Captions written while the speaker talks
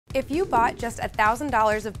If you bought just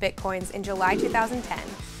 $1,000 of Bitcoins in July 2010,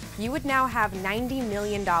 you would now have $90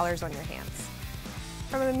 million on your hands.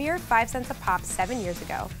 From a mere 5 cents a pop 7 years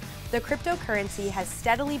ago, the cryptocurrency has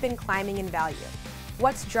steadily been climbing in value.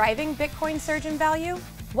 What's driving Bitcoin's surge in value?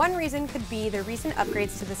 One reason could be the recent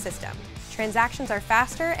upgrades to the system. Transactions are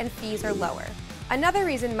faster and fees are lower. Another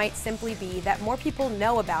reason might simply be that more people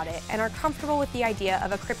know about it and are comfortable with the idea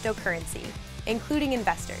of a cryptocurrency, including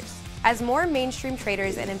investors. As more mainstream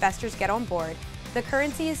traders and investors get on board, the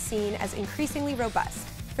currency is seen as increasingly robust.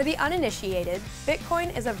 For the uninitiated,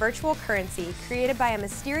 Bitcoin is a virtual currency created by a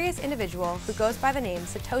mysterious individual who goes by the name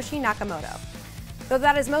Satoshi Nakamoto, though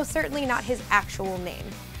that is most certainly not his actual name.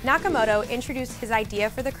 Nakamoto introduced his idea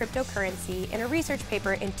for the cryptocurrency in a research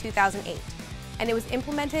paper in 2008, and it was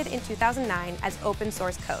implemented in 2009 as open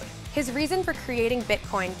source code. His reason for creating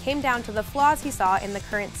Bitcoin came down to the flaws he saw in the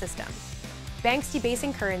current system: banks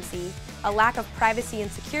debasing currency, a lack of privacy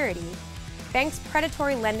and security, banks'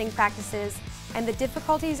 predatory lending practices, and the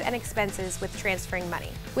difficulties and expenses with transferring money.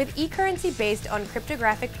 With e-currency based on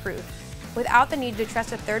cryptographic proof, without the need to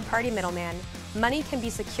trust a third-party middleman, money can be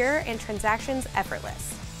secure and transactions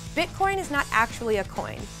effortless. Bitcoin is not actually a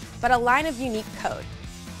coin, but a line of unique code.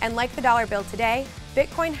 And like the dollar bill today,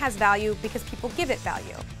 Bitcoin has value because people give it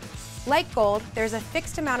value. Like gold, there's a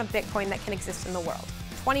fixed amount of Bitcoin that can exist in the world,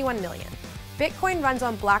 21 million. Bitcoin runs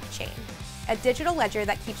on blockchain, a digital ledger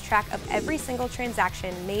that keeps track of every single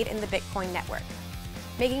transaction made in the Bitcoin network,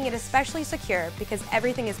 making it especially secure because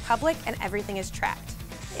everything is public and everything is tracked.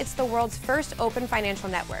 It's the world's first open financial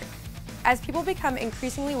network. As people become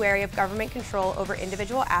increasingly wary of government control over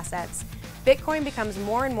individual assets, Bitcoin becomes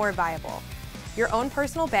more and more viable, your own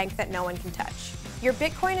personal bank that no one can touch. Your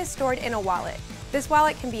Bitcoin is stored in a wallet. This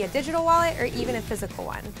wallet can be a digital wallet or even a physical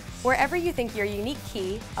one. Wherever you think your unique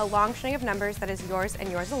key, a long string of numbers that is yours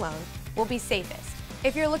and yours alone, will be safest.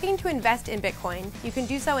 If you're looking to invest in Bitcoin, you can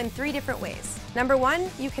do so in 3 different ways. Number 1,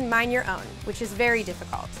 you can mine your own, which is very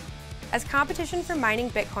difficult. As competition for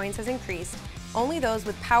mining Bitcoins has increased, only those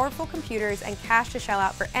with powerful computers and cash to shell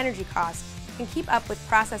out for energy costs can keep up with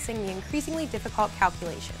processing the increasingly difficult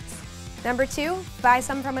calculations. Number 2, buy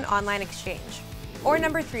some from an online exchange. Or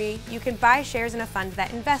number 3, you can buy shares in a fund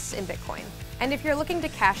that invests in Bitcoin. And if you're looking to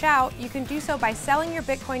cash out, you can do so by selling your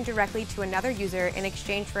Bitcoin directly to another user in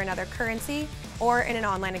exchange for another currency or in an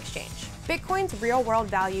online exchange. Bitcoin's real-world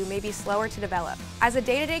value may be slower to develop. As a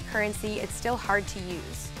day-to-day currency, it's still hard to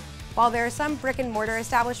use. While there are some brick-and-mortar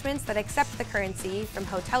establishments that accept the currency, from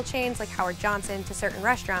hotel chains like Howard Johnson to certain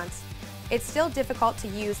restaurants, it's still difficult to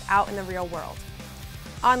use out in the real world.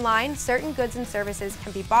 Online, certain goods and services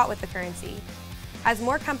can be bought with the currency. As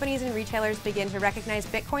more companies and retailers begin to recognize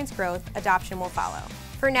Bitcoin's growth, adoption will follow.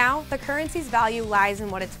 For now, the currency's value lies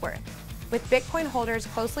in what it's worth, with Bitcoin holders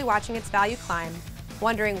closely watching its value climb,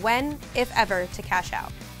 wondering when, if ever, to cash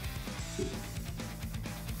out.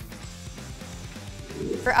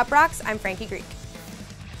 For UPROXX, I'm Frankie Greek.